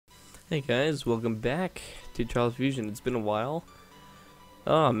Hey guys, welcome back to Trials Fusion. It's been a while.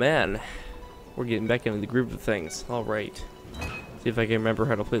 Oh man, we're getting back into the groove of things. Alright. See if I can remember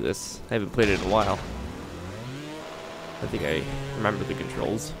how to play this. I haven't played it in a while. I think I remember the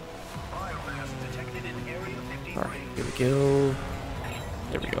controls. Alright, here we go.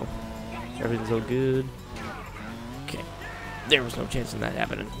 There we go. Everything's all good. Okay. There was no chance of that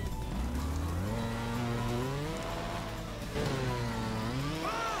happening.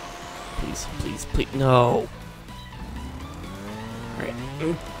 Please, please, please, no! Alright,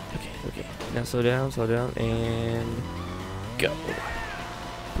 okay. Now slow down, and go.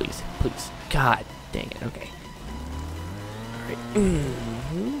 Please, please. God dang it, okay. Alright.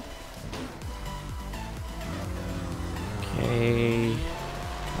 Okay.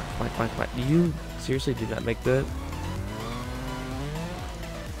 Come on. Do you seriously do not make that?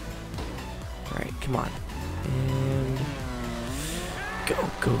 Alright, come on. And go.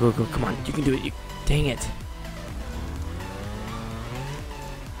 Come on, you can do it. Dang it.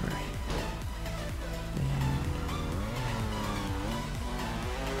 Alright.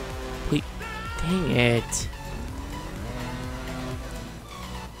 Wait. Dang it.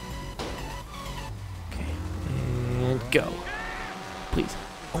 Okay. And go. Please.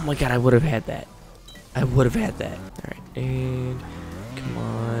 Oh my god, I would have had that. Alright, and come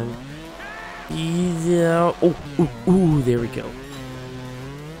on. Yeah. Oh, there we go.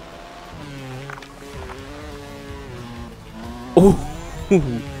 Oh,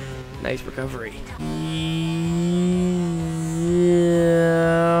 nice recovery. Yeah.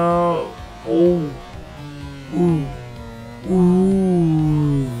 Oh,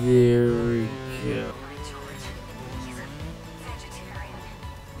 there we go.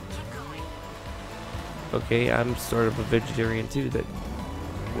 Okay, I'm sort of a vegetarian too.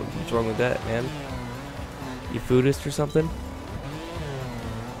 What's wrong with that, man? You foodist or something?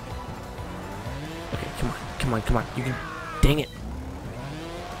 Okay, come on. You can. Dang it.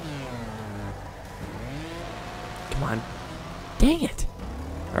 Come on. Dang it.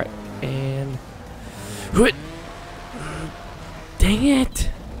 Alright, and... Dang it.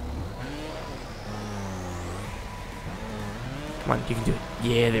 Come on, you can do it.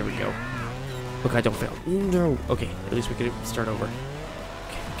 Yeah, there we go. Look, I don't fail. No. Okay, at least we can start over.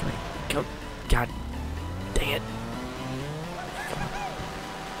 Okay, come here. Come. God. Dang it.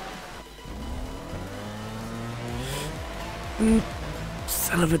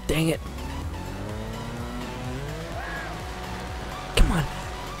 Son of a dang it. Come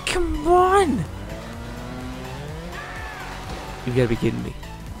on. You've got to be kidding me.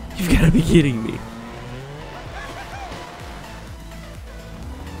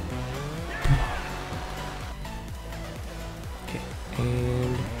 Okay,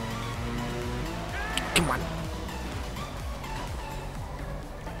 and come on.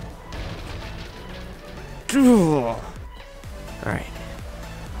 Alright.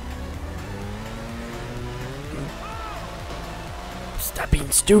 Stop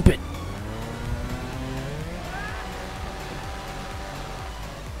being stupid.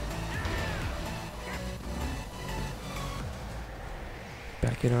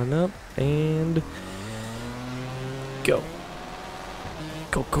 Back it on up and go.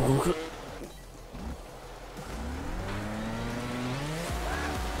 Go.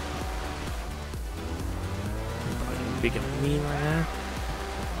 Big and mean right now.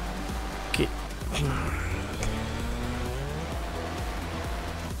 Okay.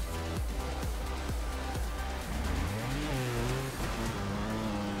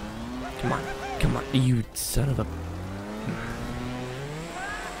 Come on, you son of a.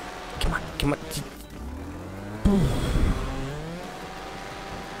 Come on.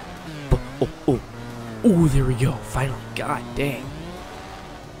 Oh, there we go. Finally. God dang.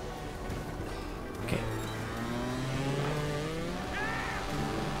 Okay.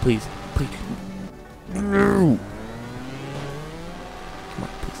 Please. No. Come on,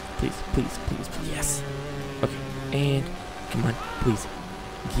 please. Yes. Okay. And come on, please.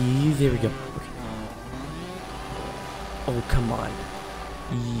 Yeah, there we go. Okay. Oh, come on.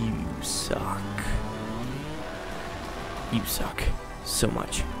 You suck. You suck so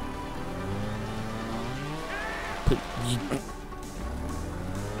much. Please.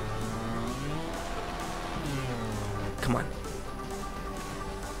 Come on.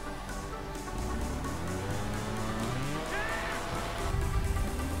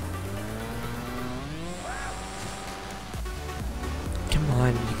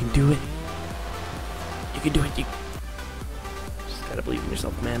 You can do it. You just gotta believe in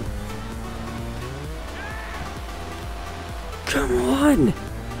yourself, man. Come on!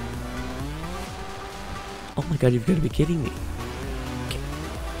 Oh my god, you've got to be kidding me. Okay,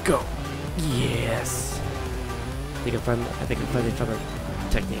 go. Yes. I think I finally found a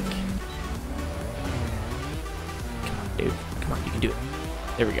technique. Come on, dude. Come on, you can do it.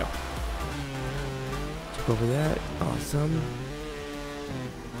 There we go. Took over that. Awesome.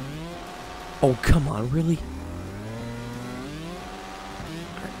 Oh, come on, really?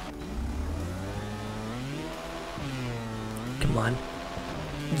 Come on.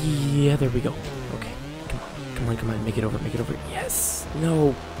 Yeah, there we go. Okay. Come on. Come on, come on. Make it over. Make it over. Yes.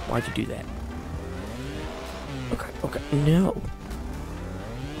 No. Why'd you do that? Okay. Okay. No.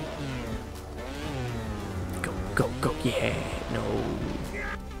 Go. Go. Go. Yeah. No.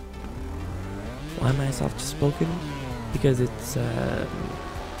 Why am I soft-spoken? Because it's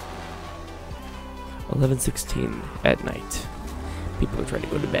 11:16 at night. People are trying to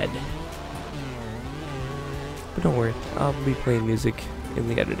go to bed. But don't worry, I'll be playing music in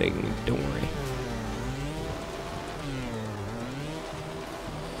the editing, don't worry.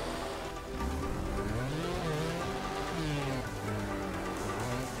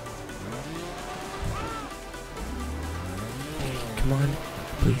 Okay, come on,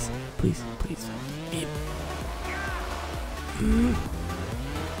 please, please, please.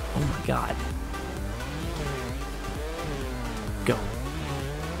 Oh my god. Go.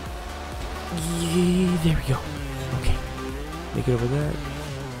 Yeah, there we go. Okay. Make it over that.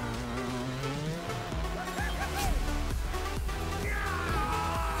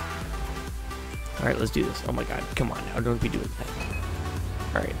 Alright, let's do this. Oh my god. Come on now. Don't be doing that.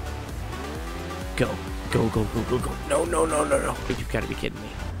 Alright. Go. Go, go, go, go, go. No, no, no, no, no. You've got to be kidding me.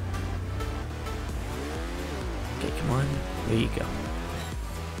 Okay, come on. There you go.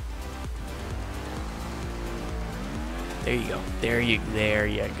 There you go. There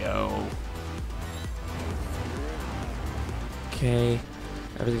you go. Okay.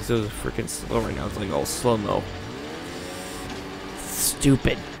 Everything's so freaking slow right now. It's like all slow-mo.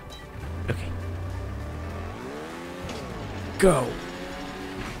 Stupid. Okay. Go.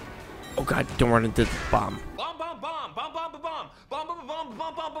 Oh god, don't run into the bomb. Bomb, bomb, bomb, bomb, bomb, bomb, bomb, bomb, bomb, bomb,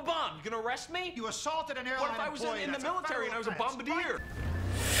 bomb, bomb, bomb, bomb. You gonna arrest me? You assaulted an airline What if I was employee? in the That's a military and I was a federal offense.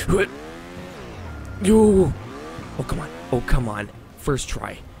 bombardier? Yo. Oh, come on. Oh, come on. First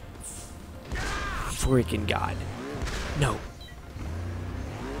try. Freaking god. No.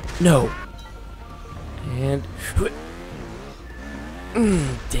 No. And...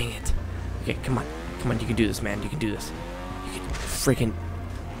 dang it. Okay, come on. Come on, you can do this, man. You can do this. You can freaking...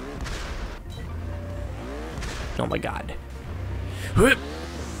 Oh my god.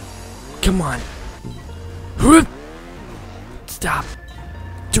 Come on. Stop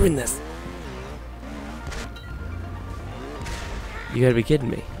doing this. You gotta be kidding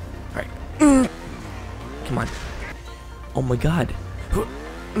me. Alright. Come on. Oh my god.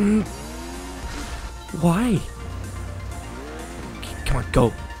 Why? Okay, come on,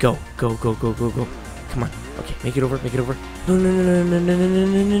 go. Go. Go, go, go, go, go. Come on. Okay, make it over, make it over. No, no, no, no, no, no, no,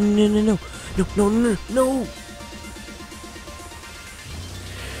 no, no, no, no, no. No, no, no, no.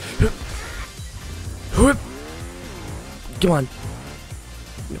 Come on.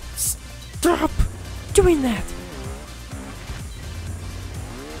 No, stop doing that.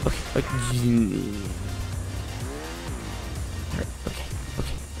 Okay,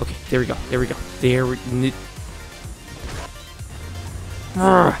 okay, there we go, there we go, there we...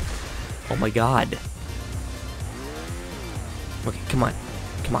 Oh my god. Okay, come on,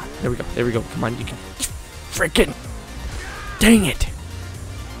 there we go, come on, you can... Frickin'... Dang it!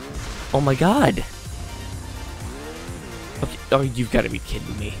 Oh my god! Okay, oh, you've gotta be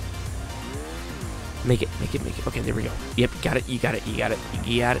kidding me. Make it. Okay, there we go. Yep, got it, you got it.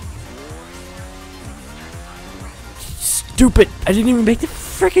 Stupid! I didn't even make the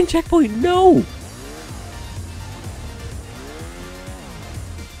freaking checkpoint, no!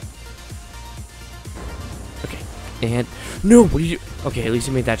 Okay, and... No, what did you... Okay, at least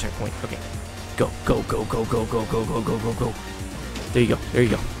you made that checkpoint. Okay, go. There you go.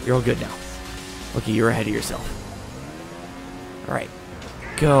 You're all good now. Okay, you're ahead of yourself. Alright.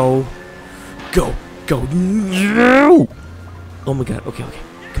 Go. No! Oh my god, okay.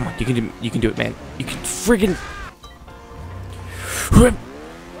 Come on, you can do it, man. You can friggin...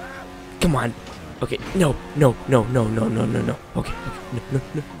 Come on. Okay, no. Okay,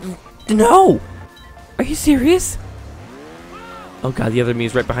 no! Are you serious? Oh god, the other me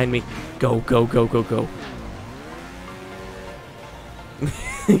is right behind me. Go. Okay,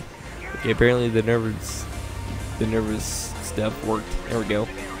 apparently the nervous stuff worked. There we go.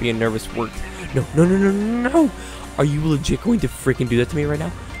 Being nervous worked. No. Are you legit going to freaking do that to me right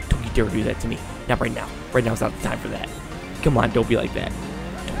now? Don't you dare do that to me. Not right now. Right now is not the time for that. Come on, don't be like that.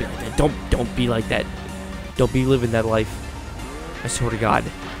 Don't be like that. Don't be living that life. I swear to God.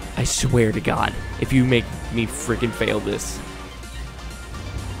 I swear to God, if you make me freaking fail this.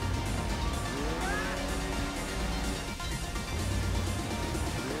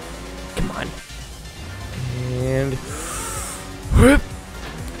 Come on. And...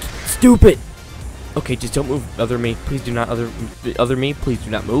 Stupid! Okay, just don't move, other me. Please do not other me. Please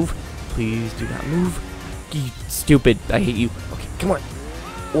do not move. Please do not move. You stupid. I hate you. Okay, come on.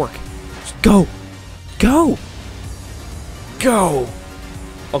 Work. Just go. Go! Go!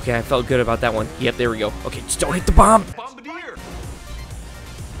 Okay, I felt good about that one. Yep, there we go. Okay, just don't hit the bomb. Bombardier!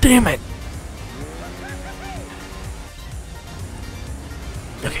 Damn it!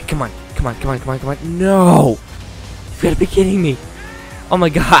 Okay, come on. Come on, come on, come on, come on. No! You gotta be kidding me. Oh my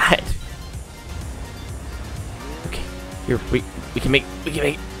God. Okay, here, we can make,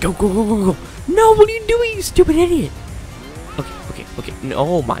 go, go, go, go, go. No, what are you doing, you stupid idiot? Okay, okay, okay. No,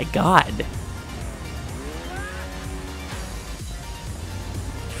 oh my God.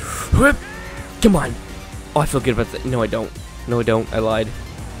 Whoop. Come on. Oh, I feel good about that. No, I don't. No, I don't. I lied.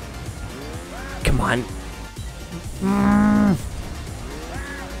 Come on.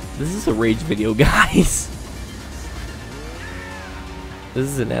 This is a rage video, guys. This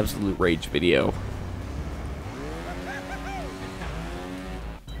is an absolute rage video.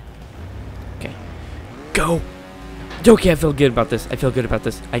 Okay. Go. Okay, I feel good about this. I feel good about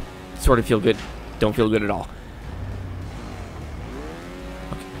this. I sort of feel good. Don't feel good at all.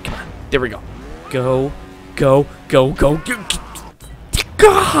 Okay, come on. There we go. Go. Go. Go. Go. Go.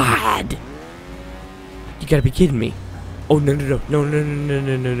 God! You gotta be kidding me. Oh, no, no, no. No, no, no, no,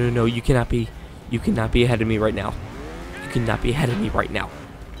 no, no, no, no. You cannot be ahead of me right now. You cannot be ahead of me right now.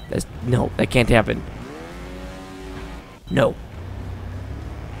 No, that can't happen. No.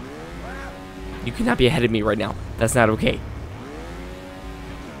 You cannot be ahead of me right now. That's not okay.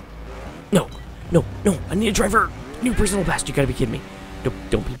 No, no, no. I need a driver. New personal best. You gotta be kidding me.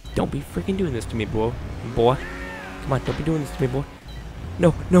 Don't be freaking doing this to me, boy. Come on, don't be doing this to me, boy.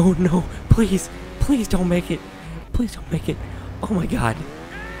 No, no, no. Please, please don't make it. Please don't make it. Oh my God.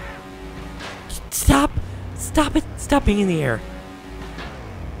 Stop. Stop it. Stop being in the air.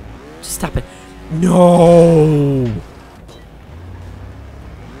 Just stop it. No.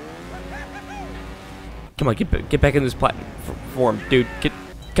 Come on, get back in this platform, dude.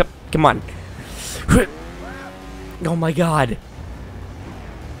 Come on. Oh my God.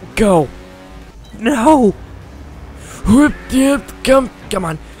 Go. No. Come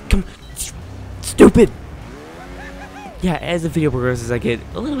on. Come. Stupid. Yeah, as the video progresses, I get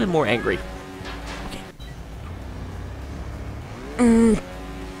a little bit more angry. Okay.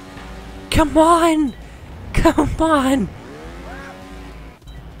 Come on. Come on.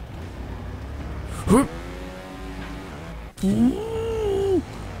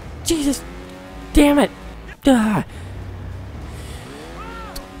 Jesus. Damn it. God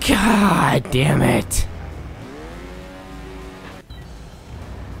damn it.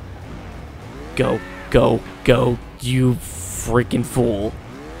 Go, go, go, you freaking fool.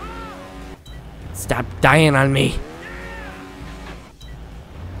 Stop dying on me.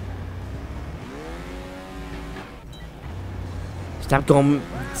 Stop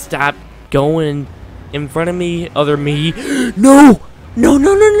going in front of me, other me. No! No,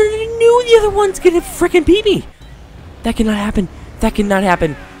 no, no, no, no, the other one's gonna freaking beat me. That cannot happen. That cannot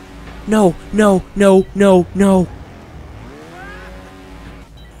happen. No, no, no, no, no.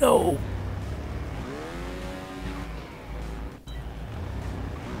 No.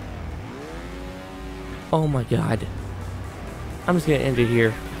 Oh my God. I'm just gonna end it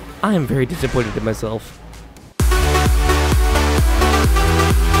here. I am very disappointed in myself.